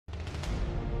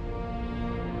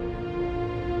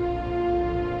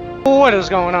What is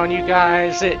going on, you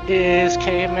guys? It is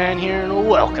Caveman here, and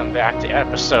welcome back to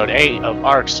episode 8 of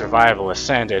Ark Survival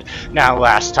Ascended. Now,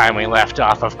 last time we left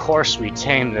off, of course, we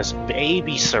tamed this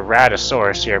baby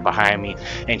Ceratosaurus here behind me,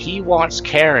 and he wants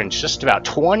care in just about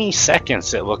 20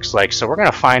 seconds, it looks like, so we're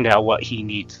going to find out what he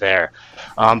needs there.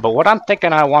 But what I'm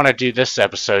thinking I want to do this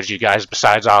episode, you guys,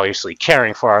 besides obviously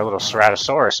caring for our little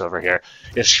Ceratosaurus over here,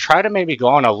 is try to maybe go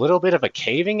on a little bit of a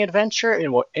caving adventure,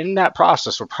 and in that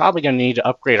process, we're probably going to need to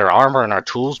upgrade our armor and our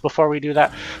tools before we do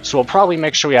that. So we'll probably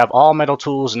make sure we have all metal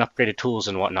tools and upgraded tools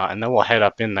and whatnot, and then we'll head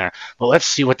up in there. But let's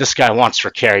see what this guy wants for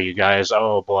care, you guys.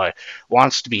 Oh boy,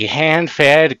 wants to be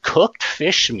hand-fed cooked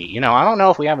fish meat. You know, I don't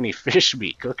know if we have any fish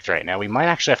meat cooked right now. We might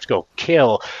actually have to go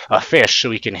kill a fish so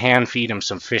we can hand feed him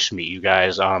some fish meat, you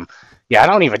guys. Yeah,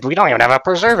 we don't even have a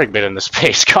preserving bit in this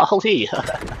place, golly.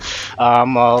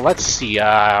 Let's see.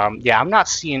 Yeah, I'm not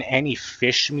seeing any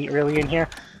fish meat really in here.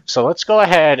 So let's go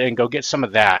ahead and go get some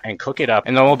of that and cook it up,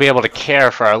 and then we'll be able to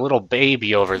care for our little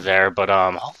baby over there. But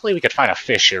hopefully we could find a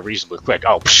fish here reasonably quick.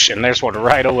 Oh, psh, and there's one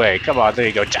right away. Come on, there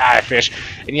you go, die fish.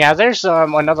 And yeah, there's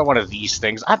another one of these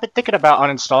things. I've been thinking about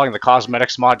uninstalling the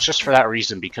cosmetics mod just for that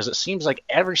reason, because it seems like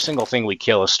every single thing we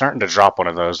kill is starting to drop one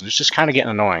of those, and it's just kind of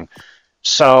getting annoying.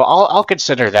 So I'll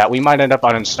consider that. We might end up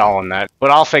uninstalling that,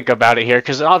 but I'll think about it here,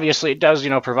 because obviously it does,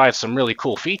 you know, provide some really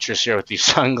cool features here with these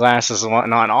sunglasses and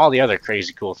whatnot, and all the other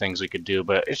crazy cool things we could do.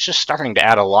 But it's just starting to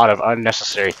add a lot of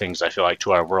unnecessary things, I feel like,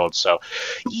 to our world. So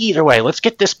either way, let's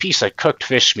get this piece of cooked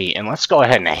fish meat, and let's go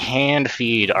ahead and hand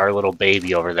feed our little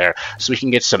baby over there, so we can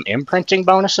get some imprinting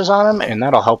bonuses on him, and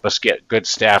that'll help us get good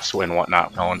stats and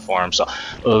whatnot going for him. So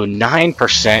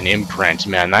 9% imprint,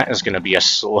 man, that is going to be a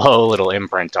slow little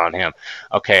imprint on him.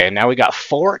 Okay, now we got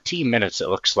 14 minutes, it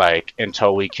looks like,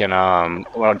 until we can,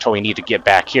 until we need to get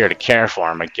back here to care for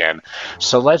him again.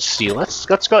 So let's see, let's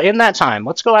go, in that time,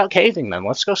 let's go out caving then.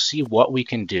 Let's go see what we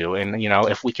can do, and, you know,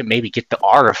 if we can maybe get the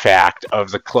artifact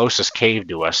of the closest cave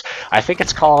to us. I think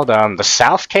it's called, the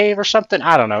South Cave or something,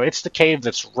 I don't know. It's the cave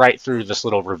that's right through this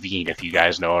little ravine, if you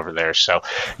guys know over there. So,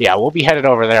 yeah, we'll be headed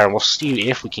over there, and we'll see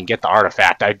if we can get the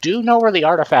artifact. I do know where the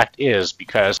artifact is,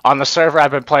 because on the server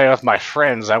I've been playing with my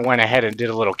friends, I went ahead and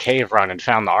did a little cave run and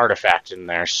found the artifact in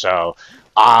there. So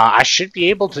I should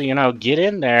be able to, you know, get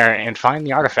in there and find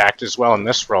the artifact as well in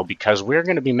this world, because we're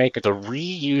going to be making the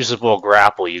reusable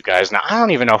grapple, you guys. Now, I don't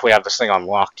even know if we have this thing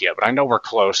unlocked yet, but I know we're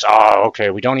close. Oh,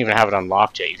 okay, we don't even have it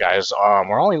unlocked yet, you guys.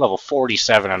 We're only level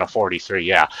 47 and a 43,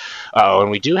 yeah. And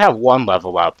we do have one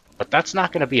level up, but that's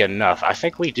not going to be enough. I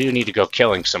think we do need to go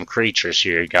killing some creatures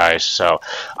here, guys. So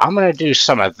I'm going to do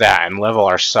some of that and level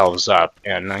ourselves up.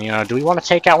 And, you know, do we want to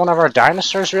take out one of our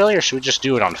dinosaurs, really? Or should we just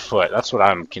do it on foot? That's what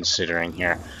I'm considering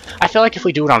here. I feel like if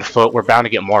we do it on foot, we're bound to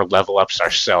get more level ups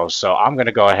ourselves. So I'm going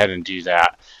to go ahead and do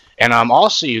that. And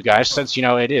also, you guys, since, you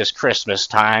know, it is Christmas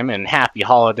time, and happy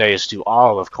holidays to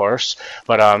all, of course,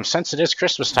 but since it is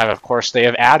Christmas time, of course, they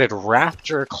have added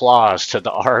raptor claws to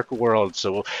the Ark world.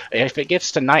 So if it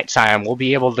gets to nighttime, we'll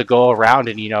be able to go around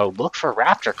and, you know, look for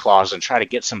raptor claws and try to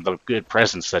get some of the good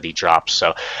presents that he drops.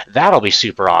 So that'll be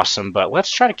super awesome. But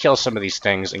let's try to kill some of these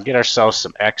things and get ourselves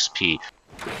some XP.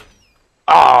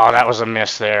 Oh, that was a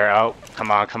miss there. Oh,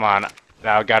 come on, come on.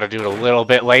 Now I've got to do it a little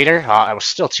bit later. I was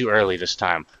still too early this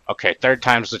time. Okay, third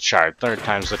time's the charm. Third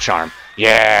time's the charm.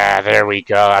 Yeah, there we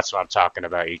go. That's what I'm talking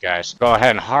about, you guys. Go ahead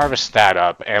and harvest that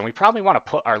up. And we probably want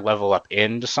to put our level up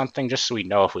into something just so we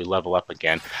know if we level up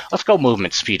again. Let's go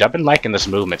movement speed. I've been liking this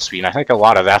movement speed, and I think a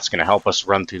lot of that's going to help us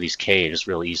run through these caves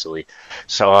real easily.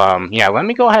 So, yeah, let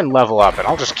me go ahead and level up, and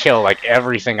I'll just kill, like,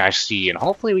 everything I see, and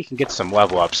hopefully we can get some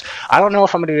level ups. I don't know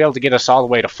if I'm going to be able to get us all the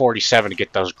way to 47 to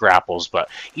get those grapples, but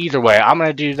either way, I'm going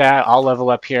to do that. I'll level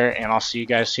up here, and I'll see you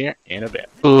guys here in a bit.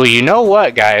 Ooh, you know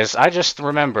what, guys? I just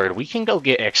remembered. We can go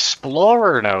get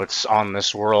explorer notes on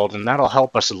this world, and that'll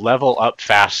help us level up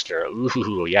faster.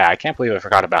 Ooh, yeah, I can't believe I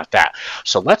forgot about that.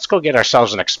 So let's go get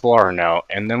ourselves an explorer note,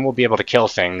 and then we'll be able to kill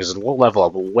things, and we'll level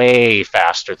up way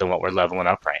faster than what we're leveling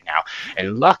up right now.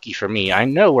 And lucky for me, I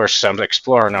know where some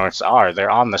explorer notes are. They're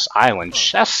on this island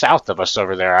just south of us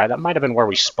over there. That might have been where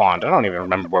we spawned. I don't even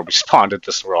remember where we spawned at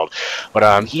this world.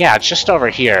 But, yeah, just over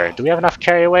here. Do we have enough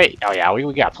carry weight? Oh, yeah,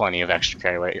 we got plenty of extra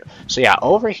carry weight. So yeah,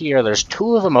 over here, there's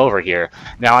two of them over here.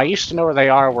 Now, I used to know where they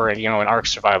are, where, you know, in Ark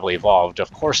Survival Evolved.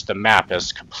 Of course, the map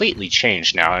has completely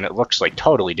changed now, and it looks like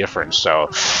totally different. So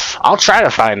I'll try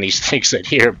to find these things in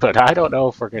here, but I don't know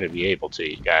if we're going to be able to,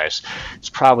 you guys. It's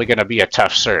probably going to be a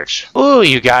tough search. Ooh,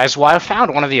 you guys, well, I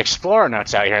found one of the explorer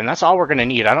nuts out here, and that's all we're going to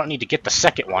need. I don't need to get the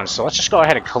second one, so let's just go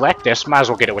ahead and collect this. Might as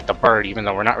well get it with the bird, even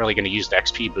though we're not really going to use the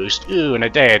XP boost. Ooh, and a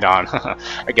Daedon.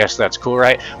 I guess that's cool,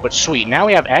 right? But sweet, now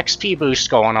we have XP boost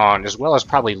going on, as well as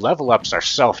probably level ups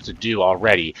ourselves to do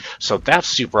already. So that's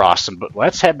super awesome. But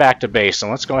let's head back to base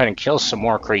and let's go ahead and kill some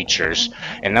more creatures.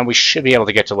 And then we should be able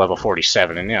to get to level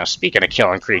 47. And, you know, speaking of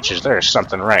killing creatures, there's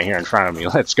something right here in front of me.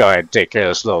 Let's go ahead and take care of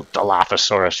this little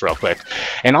Dilophosaurus real quick.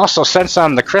 And also, since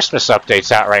the Christmas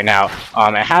update's out right now,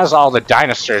 it has all the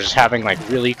dinosaurs having, like,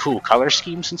 really cool color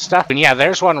schemes and stuff. And yeah,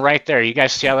 there's one right there. You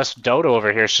guys see how this dodo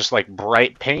over here is just, like,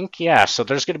 bright pink? Yeah, so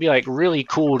there's going to be, like, really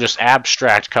cool, just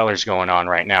abstract colors going on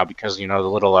right now because, you know, the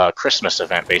little Christmas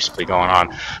event basically going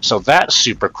on. So that's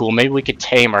super cool. Maybe we could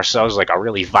tame ourselves, like, a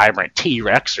really vibrant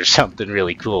T-Rex or something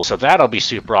really cool. So that'll be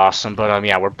super awesome. But,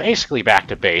 yeah, we're basically back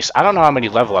to base. I don't know how many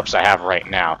level ups I have right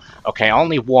now. Okay,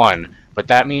 only one. But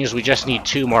that means we just need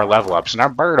 2 more level ups. And our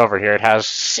bird over here, it has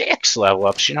 6 level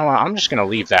ups. You know what? I'm just going to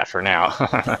leave that for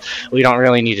now. We don't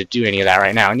really need to do any of that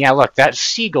right now. And yeah, look, that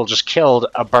seagull just killed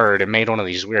a bird and made one of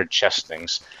these weird chest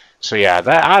things. So yeah,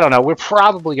 that, I don't know. We're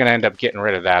probably going to end up getting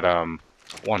rid of that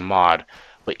one mod.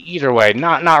 But either way,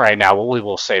 not right now. We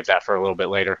will save that for a little bit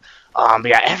later. But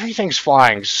yeah, everything's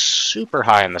flying super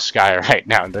high in the sky right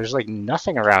now. There's like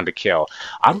nothing around to kill.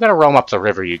 I'm gonna roam up the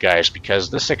river, you guys, because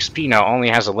this XP now only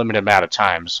has a limited amount of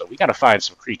time, so we gotta find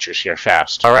some creatures here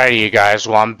fast. Alrighty, you guys.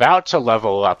 Well, I'm about to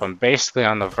level up. I'm basically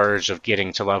on the verge of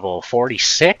getting to level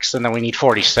 46, and then we need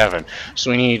 47.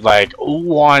 So we need like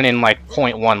 1 and like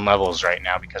 0.1 levels right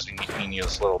now because we need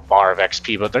this little bar of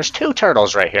XP. But there's 2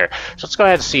 turtles right here, so let's go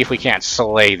ahead and see if we can't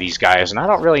slay these guys. And I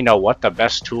don't really know what the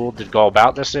best tool to go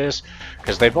about this is,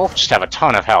 because they both just have a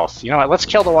ton of health. You know what? Let's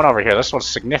kill the one over here. This one's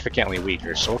significantly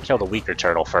weaker, so we'll kill the weaker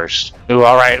turtle first. Ooh,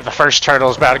 alright. The first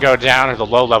turtle is about to go down, or the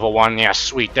low-level one. Yeah,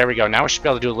 sweet. There we go. Now we should be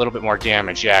able to do a little bit more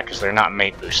damage. Yeah, because they're not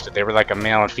mate boosted. They were like a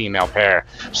male and female pair,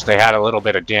 so they had a little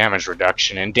bit of damage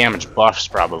reduction, and damage buffs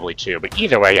probably too. But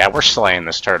either way, yeah, we're slaying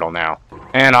this turtle now.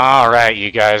 And alright,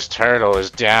 you guys, turtle is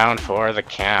down for the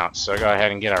count. So go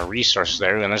ahead and get our resources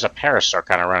there. And there's a parasaur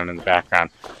kind of running in the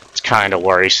background. It's kind of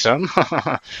worrisome.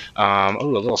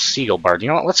 Ooh, a little seagull bird. You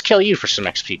know what? Let's kill you for some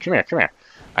XP. Come here, come here.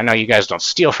 I know you guys don't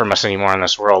steal from us anymore in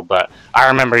this world, but I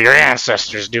remember your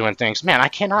ancestors doing things. Man, I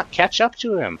cannot catch up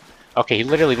to him. Okay, he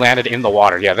literally landed in the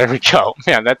water. Yeah, there we go.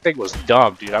 Man, that thing was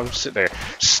dumb, dude. I was sitting there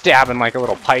stabbing like a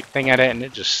little pike thing at it, and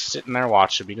it just sitting there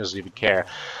watching me. He doesn't even care.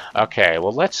 Okay,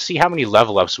 well, let's see how many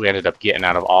level ups we ended up getting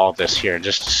out of all of this here in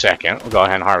just a second. We'll go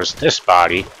ahead and harvest this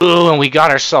body. Ooh, and we got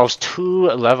ourselves 2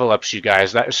 level ups, you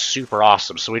guys. That is super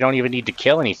awesome. So we don't even need to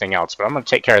kill anything else. But I'm going to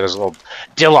take care of this little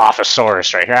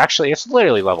Dilophosaurus right here. Actually, it's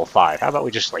literally level 5. How about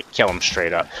we just, like, kill him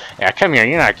straight up? Yeah, come here.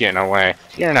 You're not getting away.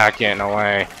 You're not getting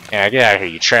away. Yeah, get out of here,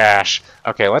 you trash.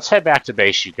 Okay, let's head back to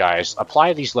base, you guys.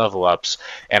 Apply these level ups,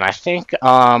 and I think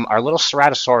our little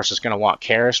Ceratosaurus is going to want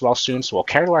care as well soon, so we'll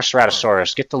care to our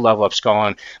Ceratosaurus, get the level ups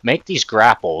going, make these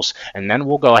grapples, and then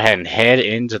we'll go ahead and head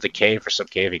into the cave for some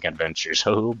caving adventures.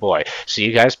 Oh boy. See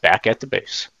you guys back at the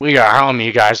base. We are home,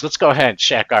 you guys. Let's go ahead and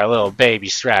check our little baby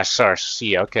Ceratosaurus.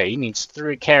 See, okay, he needs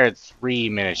 3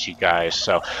 minutes, you guys,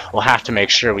 so we'll have to make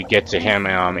sure we get to him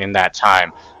in that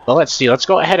time. But let's see, let's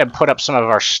go ahead and put up some of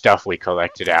our stuff we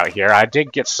collected out here. I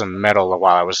did get some metal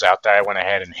while I was out there. I went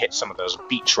ahead and hit some of those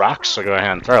beach rocks, so go ahead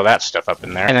and throw that stuff up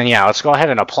in there. And then, yeah, let's go ahead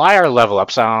and apply our level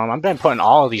ups. I've been putting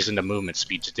all of these into movement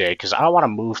speed today, because I want to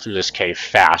move through this cave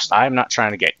fast. I'm not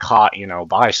trying to get caught, you know,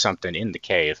 by something in the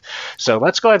cave. So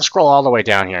let's go ahead and scroll all the way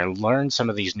down here and learn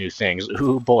some of these new things.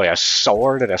 Ooh, boy, a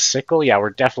sword and a sickle? Yeah, we're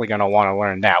definitely going to want to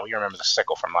learn that. We remember the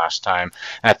sickle from last time.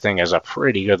 That thing is a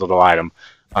pretty good little item.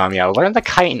 Yeah, learn the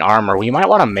chitin armor. We might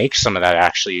want to make some of that,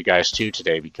 actually, you guys, too,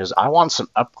 today, because I want some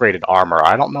upgraded armor.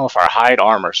 I don't know if our hide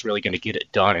armor is really going to get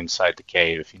it done inside the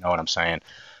cave, if you know what I'm saying.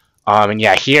 And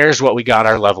yeah, here's what we got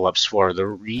our level ups for, the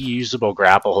reusable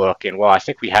grapple hook, and well, I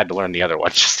think we had to learn the other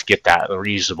one just to get that, the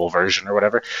reusable version or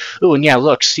whatever. Ooh, and yeah,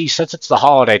 look, see, since it's the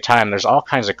holiday time, there's all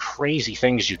kinds of crazy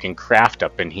things you can craft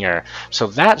up in here, so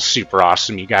that's super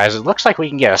awesome, you guys. It looks like we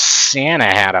can get a Santa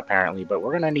hat, apparently, but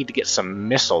we're gonna need to get some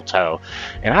mistletoe,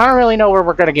 and I don't really know where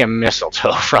we're gonna get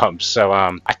mistletoe from, so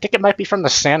I think it might be from the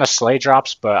Santa sleigh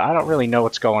drops, but I don't really know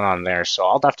what's going on there, so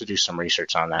I'll have to do some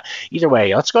research on that. Either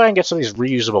way, let's go ahead and get some of these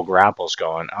reusable grapples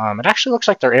going. It actually looks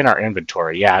like they're in our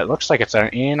inventory. Yeah, it looks like it's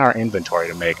in our inventory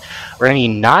to make. We're going to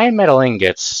need 9 metal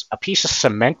ingots, a piece of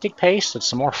cementing paste, and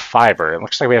some more fiber. It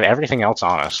looks like we have everything else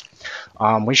on us.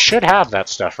 We should have that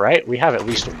stuff, right? We have at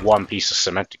least 1 piece of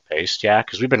cementing paste, yeah,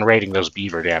 because we've been raiding those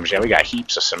beaver dams. Yeah, we got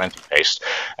heaps of cementing paste.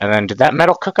 And then, did that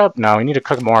metal cook up? No, we need to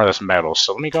cook more of this metal.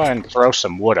 So let me go ahead and throw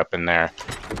some wood up in there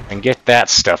and get that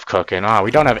stuff cooking. Oh,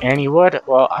 we don't have any wood?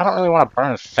 Well, I don't really want to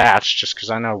burn thatch just because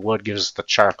I know wood gives the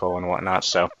charcoal and whatnot.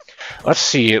 So let's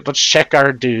see. Let's check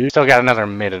our dude. Still got another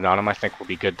minute on him. I think we'll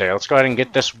be good there. Let's go ahead and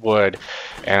get this wood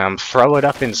and throw it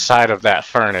up inside of that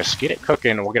furnace. Get it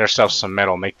cooking, and we'll get ourselves some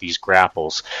metal, make these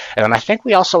grapples. And then I think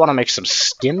we also want to make some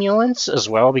stimulants as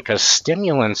well, because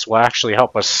stimulants will actually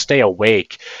help us stay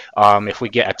awake if we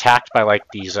get attacked by like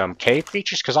these cave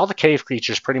creatures, because all the cave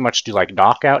creatures pretty much do like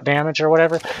knockout damage or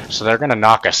whatever, so they're gonna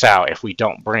knock us out if we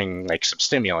don't bring like some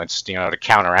stimulants, you know, to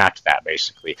counteract that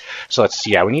basically. So let's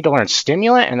see. Yeah, we need to learn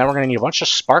stimulant, and then we're gonna need a bunch of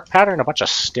spark powder and a bunch of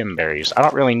stim berries. I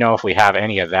don't really know if we have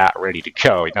any of that ready to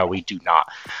go. No, we do not.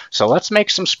 So let's make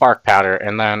some spark powder,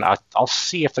 and then I'll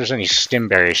see if there's any stim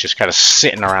berries just kind of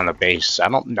sitting around the base. I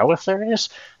don't know if there is.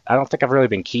 I don't think I've really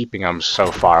been keeping them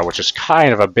so far, which is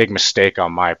kind of a big mistake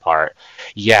on my part.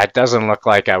 Yeah, it doesn't look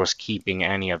like I was keeping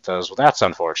any of those. Well, that's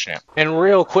unfortunate. And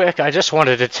real quick, I just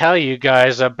wanted to tell you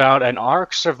guys about an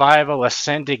Ark Survival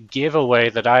Ascended giveaway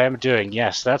that I am doing.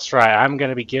 Yes, that's right. I'm going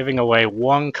to be giving away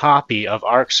 1 copy of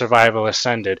Ark Survival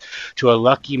Ascended to a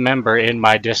lucky member in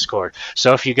my Discord.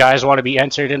 So if you guys want to be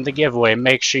entered in the giveaway,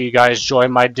 make sure you guys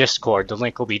join my Discord. The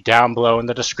link will be down below in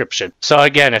the description. So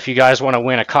again, if you guys want to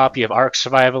win a copy of Ark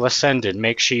Survival Ascended,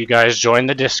 make sure you guys join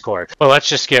the Discord. Well, let's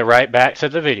just get right back to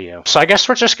the video. So I guess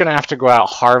we're just gonna have to go out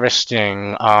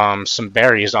harvesting some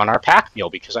berries on our pack mule,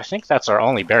 because I think that's our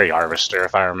only berry harvester,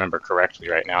 if I remember correctly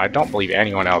right now. I don't believe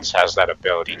anyone else has that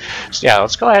ability. So yeah,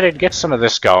 let's go ahead and get some of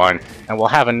this going, and we'll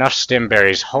have enough stim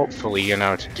berries, hopefully, you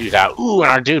know, to do that. Ooh,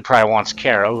 and our dude probably wants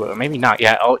care. Oh, maybe not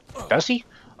yet. Oh, does he?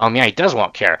 Yeah, he does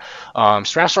want care.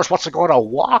 Stratosaurus wants to go on a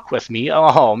walk with me.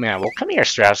 Oh, man. Well, come here,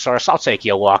 Stratosaurus. I'll take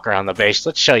you a walk around the base.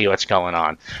 Let's show you what's going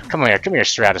on. Come here,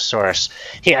 Stratosaurus.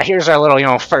 Yeah, here's our little, you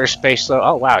know, first base, though.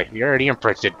 Oh, wow, you're already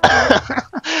imprinted.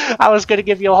 I was going to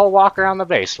give you a whole walk around the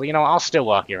base. Well, you know, I'll still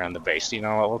walk you around the base. You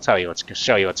know, we'll tell you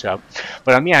show you what's up.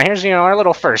 But, yeah, here's, you know, our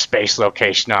little first base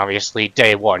location, obviously.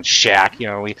 Day 1 shack. You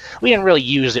know, we didn't really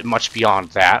use it much beyond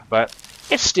that, but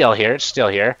it's still here. It's still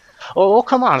here. Oh,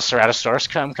 come on,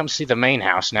 Ceratosaurus. Come see the main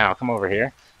house now. Come over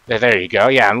here. There you go.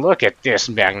 Yeah, and look at this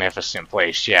magnificent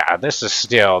place. Yeah, this is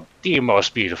still the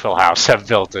most beautiful house I've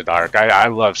built at Ark. I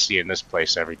love seeing this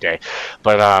place every day.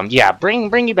 But, yeah,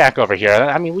 bring you back over here.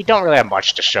 I mean, we don't really have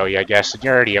much to show you, I guess, and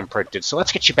you're already imprinted. So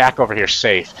let's get you back over here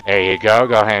safe. There you go.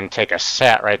 Go ahead and take a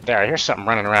set right there. Here's something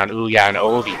running around. Ooh, yeah, an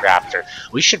Oviraptor.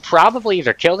 We should probably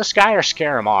either kill this guy or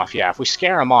scare him off. Yeah, if we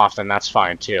scare him off, then that's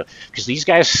fine, too. Because these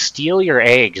guys steal your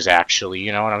eggs, actually.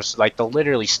 You know, and I'm like, they'll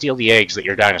literally steal the eggs that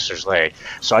your dinosaurs lay.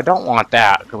 So I don't want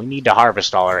that. We need to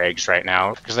harvest all our eggs right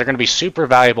now, because they're going to be super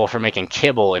valuable for making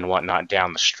kibble and whatnot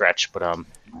down the stretch. But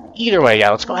either way, yeah,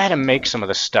 let's go ahead and make some of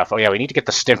this stuff. Oh yeah, we need to get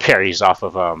the stim berries off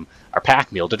of our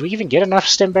pack mule. Did we even get enough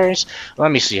stim berries? Let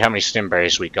me see how many stim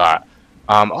berries we got.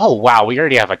 Oh wow, we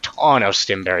already have a ton of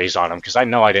stim berries on them, because I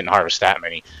know I didn't harvest that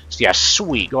many. So yeah,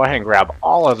 sweet. Go ahead and grab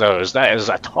all of those. That is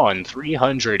a ton.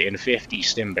 350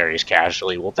 stim berries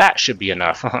casually. Well, that should be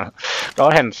enough. Go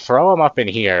ahead and throw them up in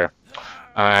here,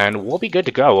 and we'll be good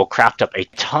to go. We'll craft up a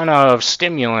ton of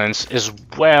stimulants as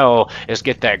well as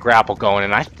get that grapple going,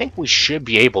 and I think we should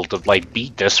be able to like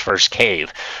beat this first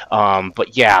cave.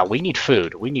 But yeah, we need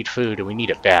food. We need food, and we need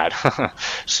it bad.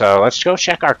 So let's go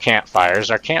check our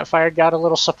campfires. Our campfire got a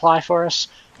little supply for us?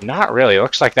 Not really. It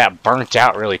looks like that burnt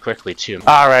out really quickly, too.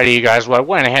 Alrighty, you guys. Well, I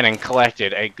went ahead and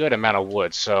collected a good amount of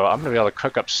wood, so I'm going to be able to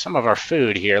cook up some of our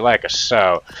food here like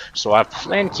so. So I have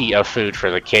plenty of food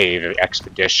for the cave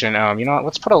expedition. You know what?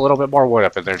 Let's put a little bit more wood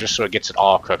up in there just so it gets it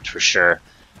all cooked for sure.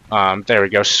 There we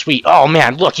go. Sweet. Oh,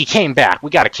 man, look, he came back.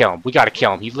 We got to kill him. We got to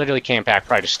kill him. He literally came back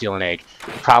probably to steal an egg.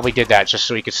 He probably did that just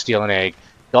so he could steal an egg.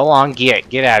 Go on,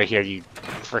 get out of here, you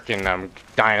freaking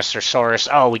Dinosaurus.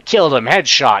 Oh, we killed him.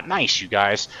 Headshot. Nice, you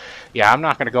guys. Yeah, I'm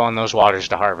not going to go in those waters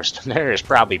to harvest. There is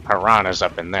probably piranhas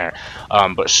up in there.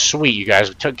 But sweet, you guys.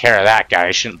 We took care of that guy.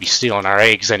 He shouldn't be stealing our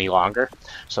eggs any longer.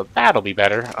 So that'll be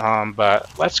better.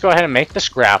 But let's go ahead and make this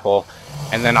grapple.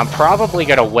 And then I'm probably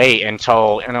going to wait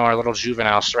until, you know, our little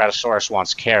juvenile Ceratosaurus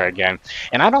wants care again.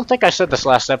 And I don't think I said this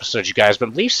last episode, you guys,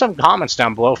 but leave some comments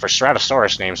down below for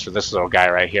Ceratosaurus names for this little guy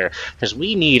right here. Because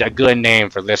we need a good name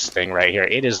for this thing right here.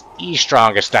 It is the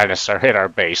strongest dinosaur at our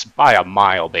base by a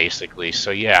mile, basically.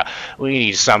 So yeah, we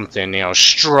need something, you know,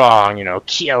 strong, you know,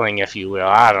 killing, if you will.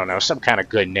 I don't know, some kind of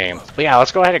good name. But yeah,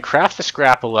 let's go ahead and craft this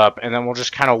grapple up, and then we'll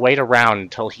just kind of wait around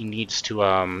until he needs to,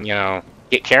 you know,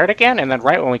 get cared again, and then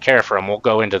right when we care for him, we'll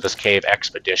go into this cave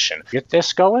expedition. Get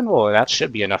this going? Well, that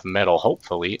should be enough metal,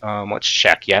 hopefully. Let's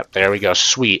check. Yep, there we go.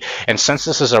 Sweet. And since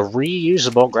this is a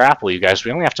reusable grapple, you guys,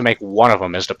 we only have to make one of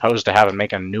them as opposed to having to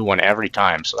make a new one every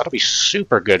time. So that'll be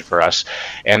super good for us.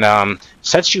 And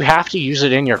since you have to use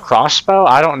it in your crossbow,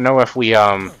 I don't know if we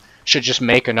should just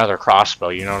make another crossbow,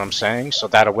 you know what I'm saying? So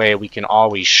that way we can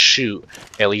always shoot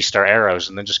at least our arrows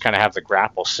and then just kind of have the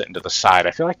grapple sitting to the side.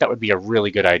 I feel like that would be a really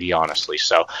good idea, honestly.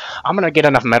 So I'm going to get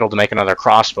enough metal to make another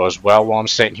crossbow as well while I'm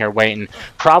sitting here waiting.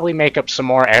 Probably make up some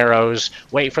more arrows,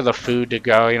 wait for the food to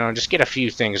go, you know, just get a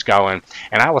few things going.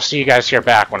 And I will see you guys here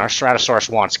back when our Stratosaurus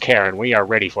wants care and we are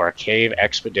ready for a cave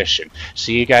expedition.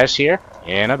 See you guys here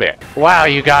in a bit. Wow,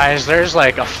 you guys, there's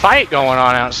like a fight going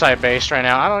on outside base right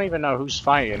now. I don't even know who's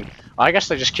fighting. I guess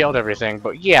they just killed everything,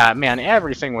 but yeah, man,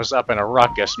 everything was up in a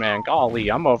ruckus, man.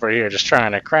 Golly, I'm over here just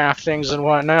trying to craft things and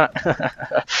whatnot.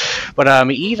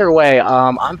 But either way,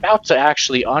 I'm about to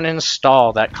actually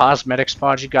uninstall that cosmetics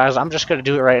pod, you guys. I'm just going to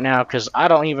do it right now because I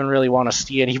don't even really want to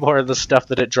see any more of the stuff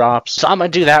that it drops. So I'm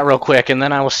going to do that real quick, and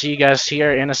then I will see you guys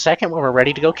here in a second when we're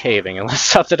ready to go caving, unless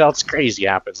something else crazy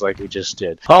happens like we just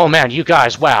did. Oh, man, you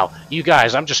guys, wow. You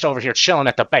guys, I'm just over here chilling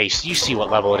at the base. You see what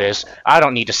level it is. I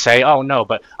don't need to say, oh, no,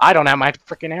 but I don't have my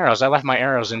freaking arrows. I left my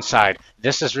arrows inside.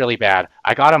 This is really bad.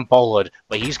 I got him bullet,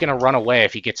 but he's going to run away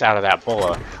if he gets out of that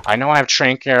bullet. I know I have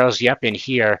trank arrows, yep, in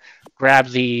here. Grab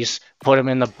these, put them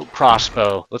in the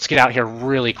crossbow. Let's get out here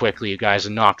really quickly, you guys,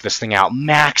 and knock this thing out.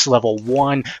 Max level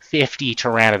 150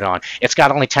 Pteranodon. It's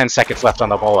got only 10 seconds left on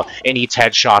the bola. It needs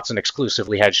headshots and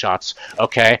exclusively headshots.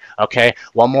 Okay, okay,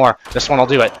 one more. This one will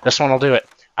do it. This one will do it.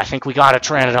 I think we got a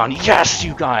Pteranodon. Yes,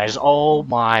 you guys. Oh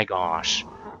my gosh.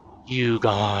 You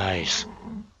guys.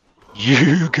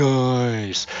 You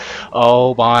guys.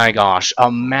 Oh my gosh. A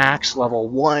max level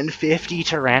 150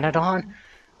 Pteranodon?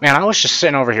 Man, I was just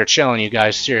sitting over here chilling, you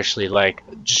guys. Seriously, like,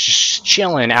 just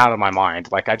chilling out of my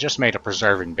mind. Like, I just made a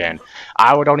preserving bin.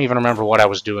 I don't even remember what I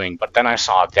was doing, but then I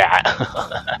saw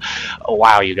that. Oh,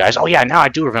 wow, you guys. Oh, yeah, now I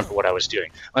do remember what I was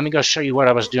doing. Let me go show you what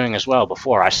I was doing as well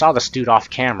before. I saw this dude off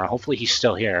camera. Hopefully he's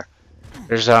still here.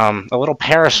 There's a little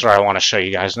parasaur I want to show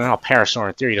you guys. Now, parasaur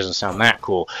in theory doesn't sound that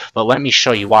cool, but let me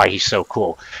show you why he's so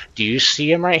cool. Do you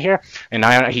see him right here? And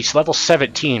he's level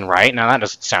 17, right? Now, that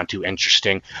doesn't sound too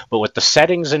interesting, but with the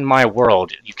settings in my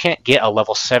world, you can't get a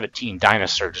level 17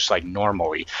 dinosaur just like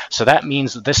normally. So that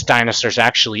means that this dinosaur is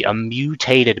actually a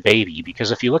mutated baby,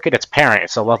 because if you look at its parent,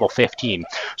 it's a level 15.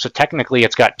 So technically,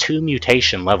 it's got 2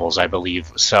 mutation levels, I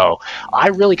believe. So I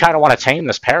really kind of want to tame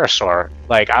this parasaur.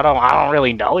 Like, I don't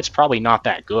really know. It's probably not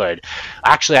that good.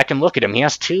 Actually, I can look at him. He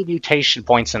has 2 mutation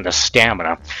points into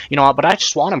stamina. You know what? But I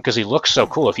just want him because he looks so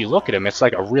cool. If you look at him, it's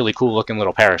like a really cool looking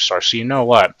little parasaur. So you know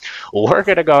what? We're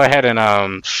gonna go ahead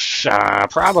and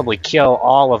probably kill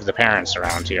all of the parents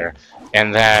around here.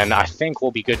 And then I think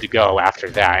we'll be good to go after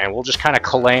that. And we'll just kind of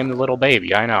claim the little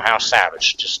baby. I know, how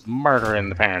savage. Just murdering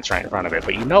the parents right in front of it.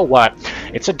 But you know what?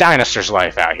 It's a dinosaur's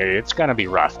life out here. It's going to be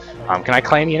rough. Can I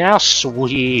claim you now?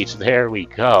 Sweet. There we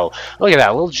go. Look at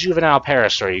that. Little juvenile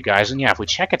parasaur, you guys. And yeah, if we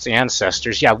check its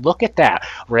ancestors, yeah, look at that.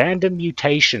 Random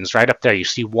mutations right up there. You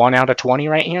see 1 out of 20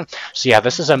 right here? So yeah,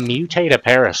 this is a mutated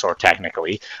parasaur,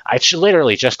 technically. It's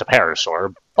literally just a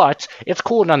parasaur. But it's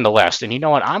cool nonetheless. And you know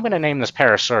what? I'm going to name this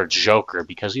parasaur Joker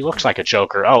because he looks like a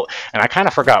Joker. Oh, and I kind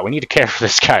of forgot. We need to care for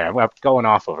this guy. I'm going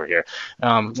off over here.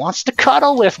 Wants to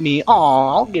cuddle with me.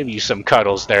 Aw, I'll give you some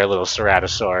cuddles there, little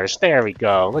Ceratosaurus. There we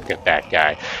go. Look at that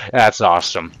guy. That's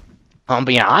awesome.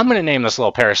 But yeah, I'm going to name this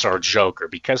little parasaur Joker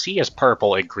because he is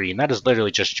purple and green. That is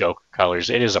literally just Joker colors.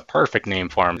 It is a perfect name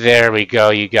for him. There we go,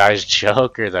 you guys.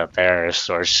 Joker the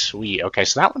parasaur. Sweet. Okay,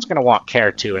 so that one's going to want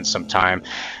care too in some time.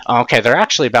 Okay, they're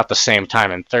actually about the same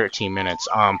time in 13 minutes.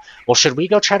 Well, should we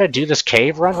go try to do this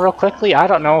cave run real quickly? I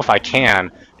don't know if I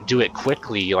can do it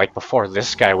quickly, like before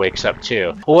this guy wakes up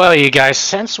too. Well, you guys,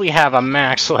 since we have a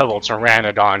max level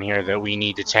Pteranodon here that we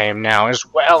need to tame now, as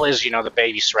well as, you know, the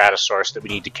baby Ceratosaurus that we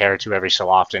need to care to every so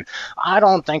often, I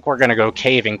don't think we're going to go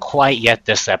caving quite yet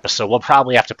this episode. We'll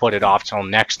probably have to put it off till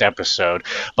next episode.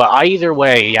 But either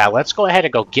way, yeah, let's go ahead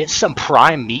and go get some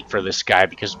prime meat for this guy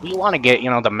because we want to get, you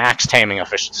know, the max taming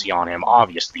efficiency on him,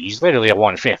 obviously. He's literally a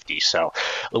 150, so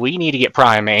we need to get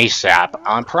prime ASAP.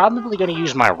 I'm probably going to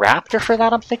use my raptor for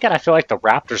that, I'm thinking I feel like the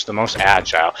raptor's the most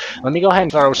agile. Let me go ahead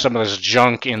and throw some of this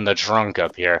junk in the trunk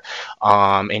up here.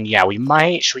 And yeah,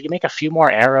 should we make a few more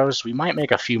arrows? We might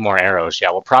make a few more arrows.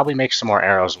 Yeah, we'll probably make some more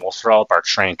arrows, and we'll throw up our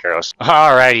trank arrows.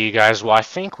 Alrighty, you guys. Well, I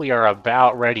think we are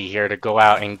about ready here to go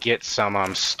out and get some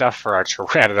stuff for our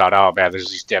Pteranodon. Oh, man,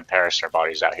 there's these dead parasaur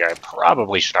bodies out here. I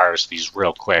probably should harvest these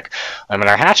real quick. I mean,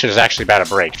 our hatchet is actually about to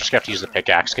break. Just have to use the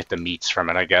pickaxe, get the meats from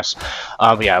it, I guess.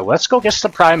 But yeah, let's go get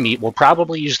some prime meat. We'll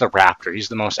probably use the raptor. He's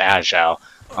the most agile.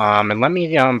 And let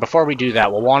me, before we do that,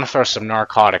 we'll want to throw some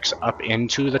narcotics up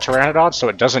into the Pteranodon so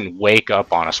it doesn't wake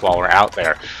up on us while we're out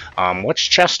there. Which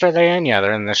chest are they in? Yeah,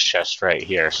 they're in this chest right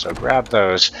here. So grab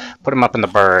those, put them up in the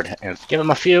bird, and give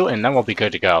them a few, and then we'll be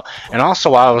good to go. And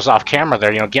also, while I was off camera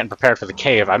there, getting prepared for the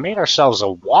cave, I made ourselves a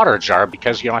water jar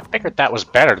because, I figured that was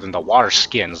better than the water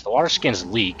skins. The water skins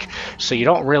leak, so you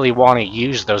don't really want to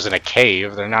use those in a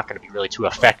cave. They're not going to be really too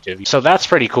effective. So that's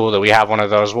pretty cool that we have one of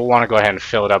those. We'll want to go ahead and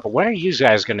fill it up. But when are you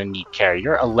guys going to need care?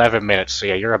 You're 11 minutes, so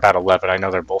yeah, you're about 11. I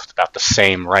know they're both about the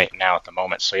same right now at the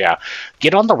moment, so yeah.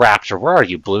 Get on the raptor. Where are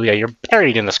you, Blue? Yeah, you're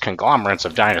buried in this conglomerate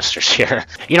of dinosaurs here.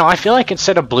 I feel like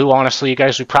instead of Blue, honestly, you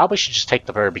guys, we probably should just take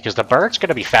the bird, because the bird's going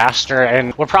to be faster,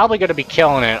 and we're probably going to be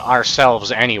killing it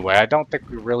ourselves anyway. I don't think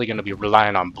we're really going to be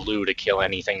relying on Blue to kill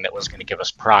anything that was going to give us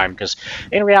prime, because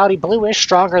in reality, Blue is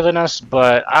stronger than us,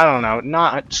 but I don't know,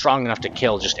 not strong enough to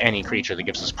kill just any creature that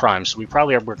gives us prime, so we're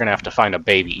going to have to find a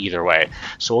baby either way.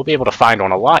 So we'll be able to find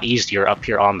one a lot easier up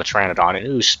here on the Pteranodon. And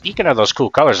ooh, speaking of those cool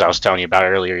colors I was telling you about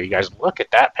earlier, you guys, look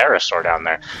at that parasaur down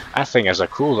there. That thing is a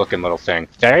cool looking little thing.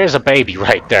 There is a baby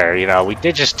right there. We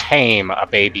did just tame a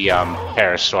baby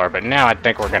parasaur, but now I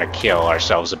think we're gonna kill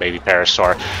ourselves a baby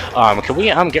parasaur. Can we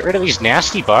get rid of these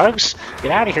nasty bugs?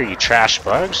 Get out of here, you trash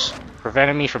bugs.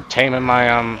 Preventing me from taming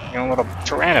my little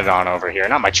Pteranodon over here.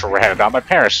 Not my Pteranodon, my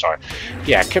parasaur.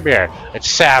 Yeah, come here. It's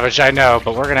savage, I know,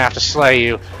 but we're gonna have to slay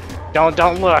you.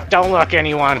 Don't look,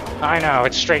 anyone. I know,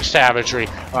 it's straight savagery.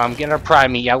 Get our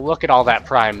prime meat. Yeah, look at all that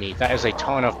prime meat. That is a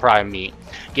ton of prime meat.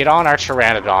 Get on our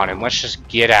Pteranodon, and let's just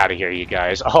get out of here, you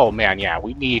guys. Oh, man, yeah,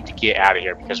 we need to get out of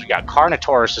here, because we got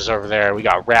Carnotauruses over there. We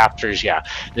got raptors. Yeah,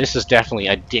 this is definitely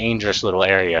a dangerous little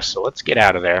area, so let's get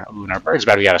out of there. Ooh, and our bird's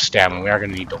about to be out of stamina. We are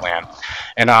going to need to land.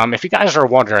 And if you guys are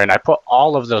wondering, I put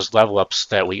all of those level ups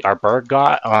that our bird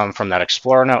got from that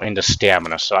Explorer note into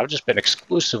stamina, so I've just been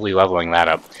exclusively leveling that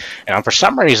up. And for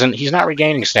some reason, he's not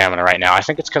regaining stamina right now. I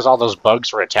think it's because all those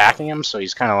bugs were attacking him, so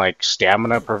he's kind of like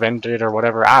stamina prevented or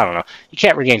whatever. I don't know. He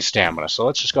can't regain stamina, so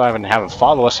let's just go ahead and have him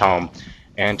follow us home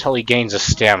until he gains his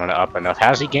stamina up enough.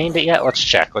 Has he gained it yet? Let's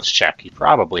check. Let's check. He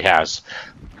probably has.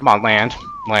 Come on, land.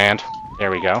 Land.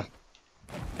 There we go.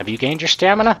 Have you gained your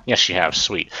stamina? Yes, you have.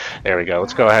 Sweet. There we go.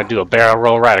 Let's go ahead and do a barrel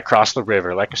roll right across the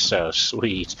river like so.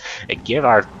 Sweet. And give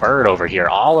our bird over here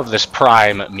all of this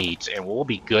prime meat, and we'll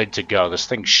be good to go. This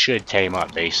thing should tame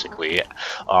up, basically.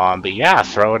 But yeah,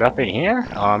 throw it up in here.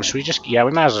 Should we just... Yeah,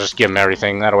 we might as well just give him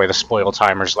everything. That way the spoil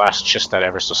timers last just that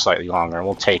ever so slightly longer, and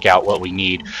we'll take out what we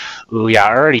need. Ooh, yeah,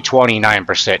 already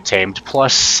 29% tamed,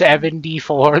 plus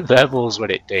 74 levels when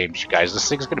it tames, you guys. This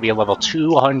thing's going to be a level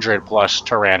 200 plus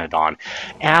Pteranodon.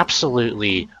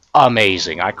 Absolutely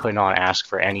amazing. I could not ask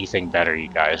for anything better, you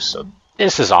guys. So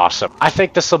this is awesome. I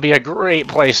think this will be a great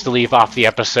place to leave off the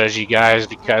episode, you guys,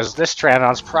 because this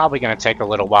Pteranodon's probably going to take a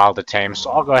little while to tame,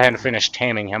 so I'll go ahead and finish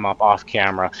taming him up off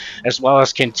camera, as well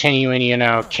as continuing,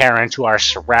 caring to our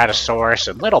Ceratosaurus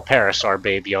and little Parasaur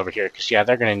baby over here, because, yeah,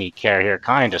 they're going to need care here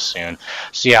kind of soon.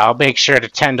 So, yeah, I'll make sure to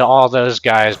tend to all those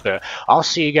guys, but I'll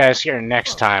see you guys here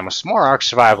next time with some more Ark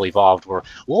Survival Evolved, where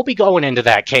we'll be going into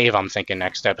that cave, I'm thinking,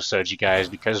 next episode, you guys,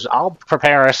 because I'll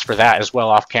prepare us for that as well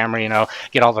off camera,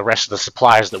 get all the rest of the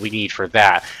supplies that we need for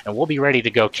that, and we'll be ready to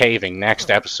go caving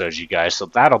next episode, you guys, so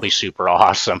that'll be super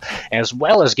awesome, as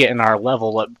well as getting our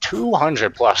level up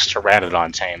 200 plus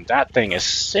Pteranodon tamed. That thing is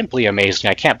simply amazing.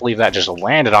 I can't believe that just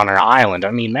landed on our island.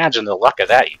 I mean, imagine the luck of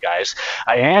that, you guys.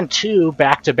 And 2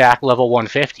 back-to-back level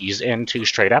 150s in 2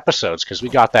 straight episodes, because we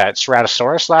got that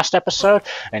Ceratosaurus last episode,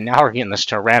 and now we're getting this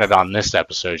Pteranodon this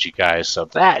episode, you guys, so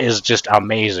that is just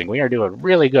amazing. We are doing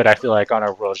really good, I feel like, on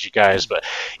our worlds, you guys, but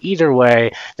either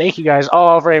way, thank you guys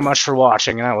all very much for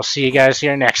watching, and I will see you guys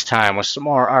here next time with some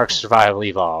more Ark Survival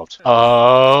Evolved.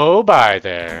 Oh, bye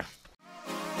there.